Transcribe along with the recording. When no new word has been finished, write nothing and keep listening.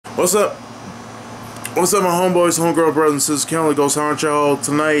What's up? What's up, my homeboys, homegirl, brothers and sisters? Kelly Goes on, y'all.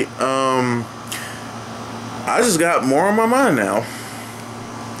 Tonight, I just got more on my mind now.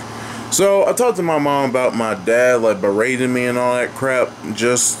 So, I talked to my mom about my dad, like, berating me and all that crap.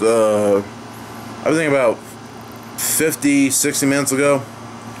 Just, I was thinking about 50, 60 minutes ago.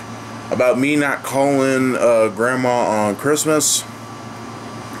 About me not calling, grandma on Christmas.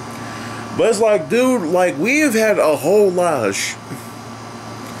 But it's like, dude, like, we have had a whole lot of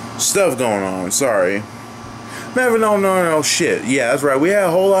stuff going on. Sorry. No, shit. Yeah, that's right. We had a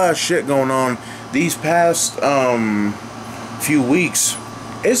whole lot of shit going on these past few weeks.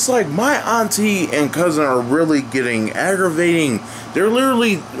 It's like my auntie and cousin are really getting aggravating. They're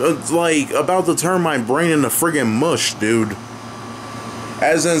literally like about to turn my brain into friggin' mush, dude.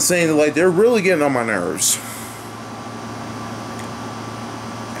 As in saying, like, they're really getting on my nerves.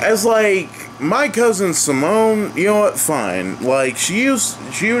 As like my cousin Simone, you know what? Fine. Like she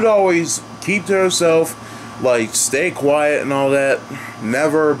would always keep to herself, like stay quiet and all that,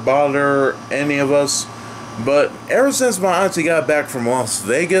 never bother any of us. But ever since my auntie got back from Las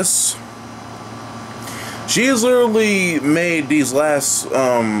Vegas, she has literally made these last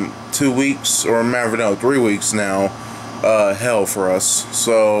 2 weeks, or no, 3 weeks now, hell for us.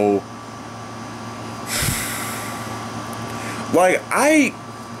 So, like,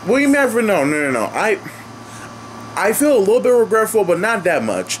 well, you never know. No. I feel a little bit regretful, but not that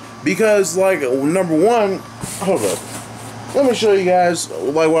much. Because, like, number one, hold up. Let me show you guys,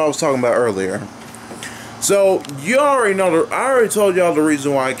 like, what I was talking about earlier. So, you already know, I already told y'all the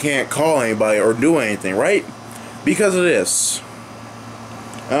reason why I can't call anybody or do anything, right? Because of this.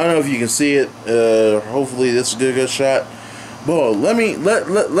 I don't know if you can see it. Hopefully this is a good shot. But let me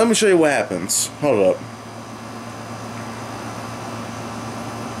show you what happens. Hold up.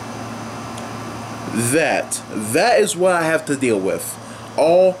 That is what I have to deal with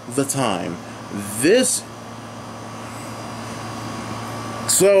all the time.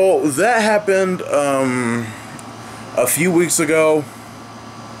 So that happened a few weeks ago.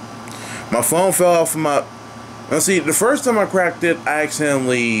 My phone fell off of my. Let's see. The first time I cracked it, I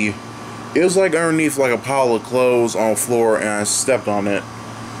accidentally. It was like underneath like a pile of clothes on the floor, and I stepped on it.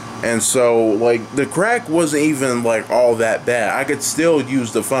 And so, like, the crack wasn't even like all that bad. I could still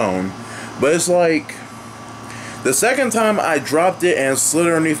use the phone. But it's like, the second time I dropped it and slid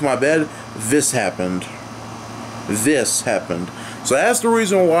underneath my bed, this happened. So that's the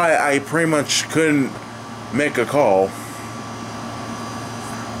reason why I pretty much couldn't make a call.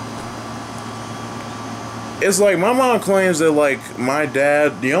 It's like, my mom claims that, like, my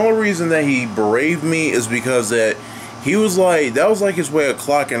dad, the only reason that he berated me is because that he was like, that was like his way of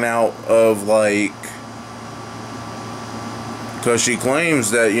clocking out of, like, because she claims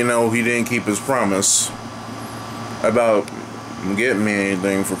that, you know, he didn't keep his promise about getting me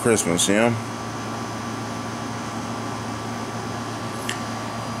anything for Christmas, you know?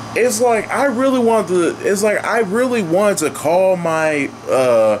 It's like, I really wanted to call my,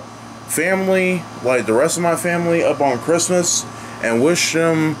 family, like the rest of my family, up on Christmas and wish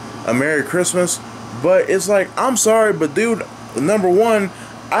them a Merry Christmas. But it's like, I'm sorry, but dude, number one,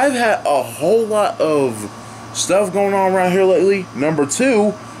 I've had a whole lot of stuff going on around here lately. Number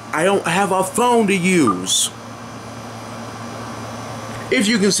two, I don't have a phone to use. If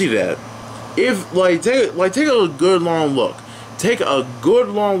you can see that. If, like, take a good long look. Take a good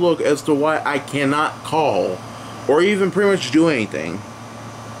long look as to why I cannot call or even pretty much do anything.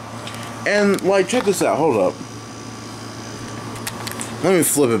 And, like, check this out. Hold up. Let me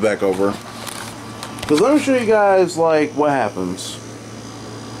flip it back over. Because let me show you guys, like, what happens.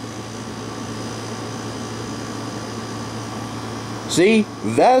 See?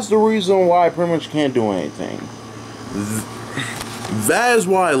 That's the reason why I pretty much can't do anything. That is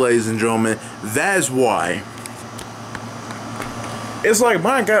why, ladies and gentlemen. That is why. It's like,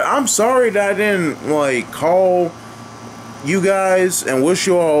 my God, I'm sorry that I didn't, like, call you guys and wish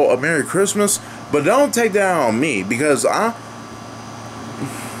you all a Merry Christmas, but don't take that on me, because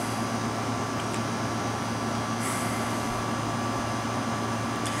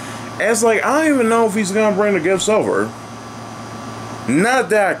it's like, I don't even know if he's gonna bring the gifts over. Not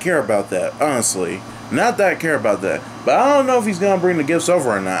that I care about that, honestly. Not that I care about that. But I don't know if he's gonna bring the gifts over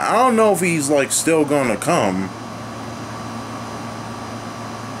or not. I don't know if he's, like, still gonna come.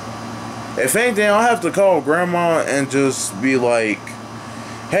 If anything, I'll have to call Grandma and just be like,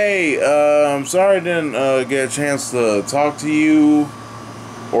 hey, I'm sorry I didn't get a chance to talk to you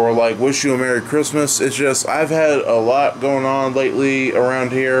or, like, wish you a Merry Christmas. It's just, I've had a lot going on lately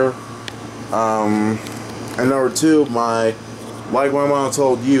around here. And number two, my like my mom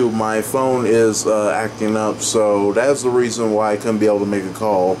told you, my phone is acting up, so that's the reason why I couldn't be able to make a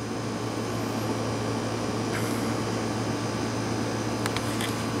call.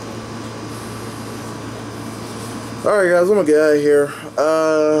 Alright guys, I'm gonna get out of here.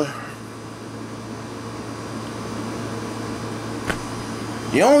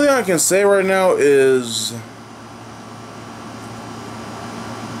 The only thing I can say right now is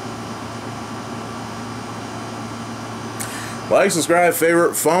like, subscribe,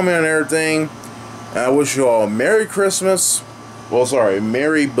 favorite, follow me on everything. I wish you all a Merry Christmas. Well, sorry,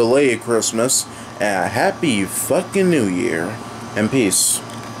 Merry belated Christmas. And a Happy fucking New Year. And peace.